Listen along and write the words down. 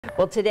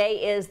Well, today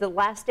is the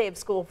last day of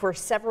school for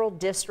several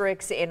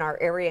districts in our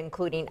area,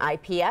 including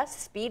IPS,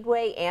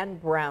 Speedway,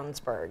 and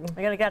Brownsburg.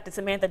 We're going to get to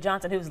Samantha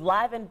Johnson, who's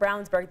live in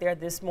Brownsburg there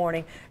this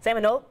morning. Sam,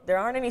 no, there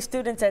aren't any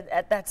students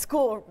at that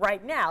school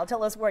right now.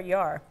 Tell us where you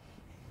are.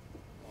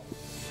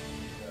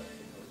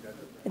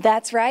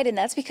 That's right, and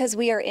that's because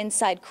we are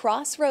inside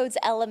Crossroads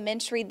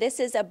Elementary. This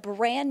is a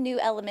brand new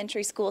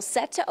elementary school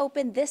set to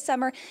open this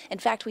summer. In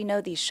fact, we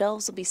know these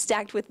shelves will be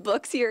stacked with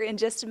books here in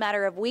just a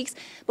matter of weeks,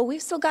 but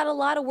we've still got a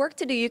lot of work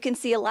to do. You can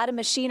see a lot of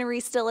machinery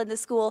still in the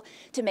school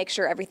to make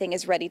sure everything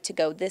is ready to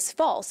go this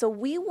fall. So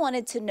we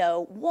wanted to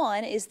know,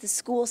 one, is the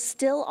school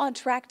still on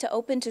track to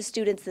open to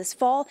students this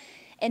fall?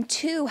 And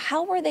two,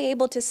 how were they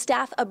able to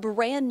staff a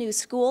brand new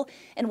school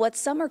in what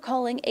some are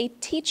calling a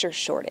teacher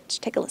shortage?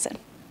 Take a listen.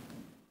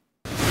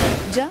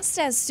 Just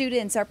as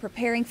students are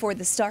preparing for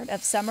the start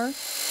of summer,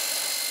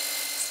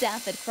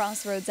 staff at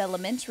Crossroads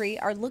Elementary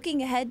are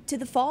looking ahead to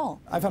the fall.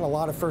 I've had a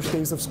lot of first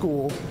days of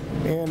school,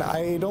 and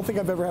I don't think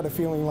I've ever had a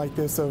feeling like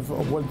this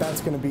of what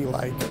that's going to be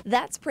like.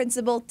 That's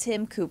Principal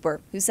Tim Cooper,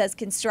 who says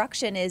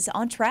construction is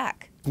on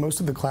track.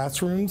 Most of the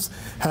classrooms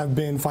have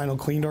been final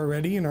cleaned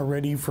already and are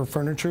ready for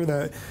furniture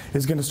that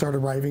is going to start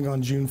arriving on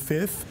June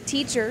 5th.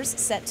 Teachers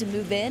set to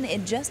move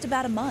in just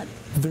about a month.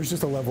 There's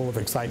just a level of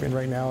excitement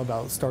right now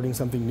about starting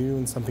something new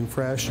and something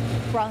fresh.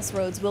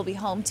 Crossroads will be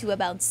home to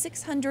about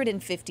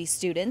 650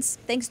 students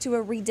thanks to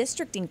a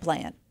redistricting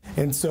plan.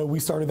 And so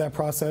we started that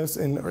process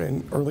in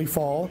early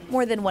fall.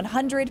 More than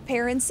 100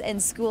 parents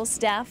and school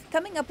staff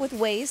coming up with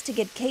ways to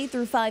get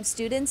K-5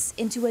 students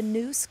into a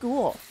new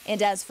school.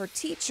 And as for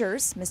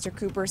teachers, Mr.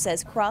 Cooper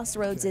says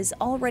Crossroads is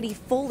already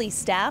fully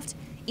staffed,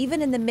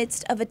 even in the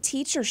midst of a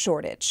teacher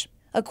shortage.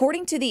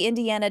 According to the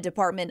Indiana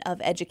Department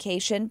of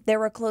Education,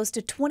 there are close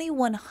to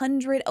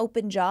 2,100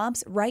 open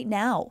jobs right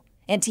now.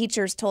 And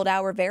teachers told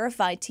our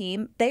Verify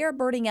team they are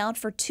burning out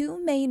for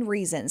two main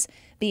reasons,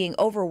 being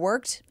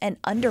overworked and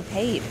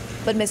underpaid.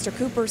 But Mr.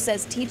 Cooper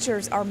says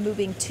teachers are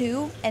moving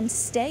to and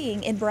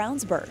staying in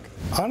Brownsburg.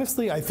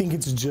 Honestly, I think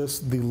it's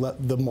just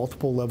the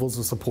multiple levels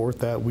of support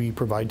that we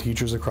provide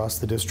teachers across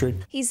the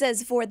district. He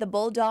says for the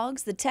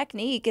Bulldogs, the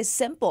technique is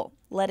simple,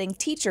 letting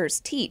teachers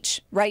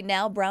teach. Right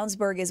now,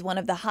 Brownsburg is one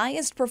of the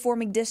highest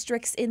performing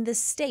districts in the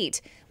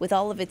state, with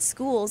all of its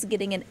schools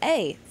getting an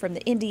A from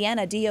the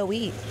Indiana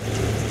DOE.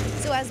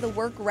 So as the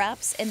work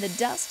wraps and the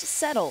dust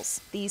settles,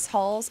 these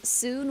halls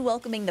soon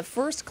welcoming the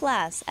first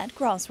class at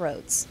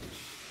Crossroads.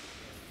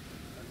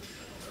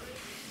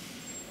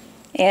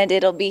 And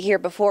it'll be here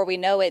before we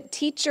know it.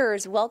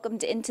 Teachers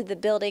welcomed into the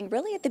building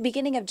really at the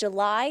beginning of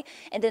July,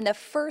 and then the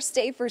first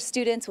day for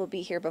students will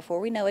be here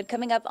before we know it,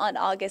 coming up on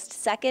August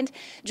 2nd.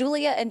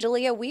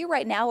 Julia, we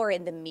right now are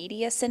in the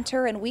media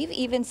center, and we've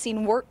even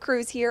seen work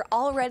crews here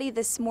already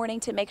this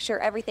morning to make sure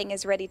everything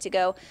is ready to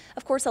go.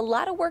 Of course, a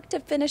lot of work to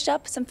finish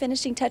up, some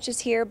finishing touches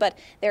here, but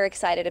they're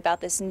excited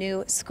about this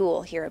new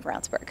school here in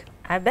Brownsburg.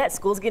 I bet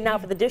school's getting out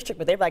for the district,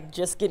 but they're like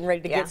just getting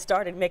ready to get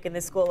started, making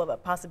this school a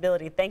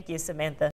possibility. Thank you, Samantha.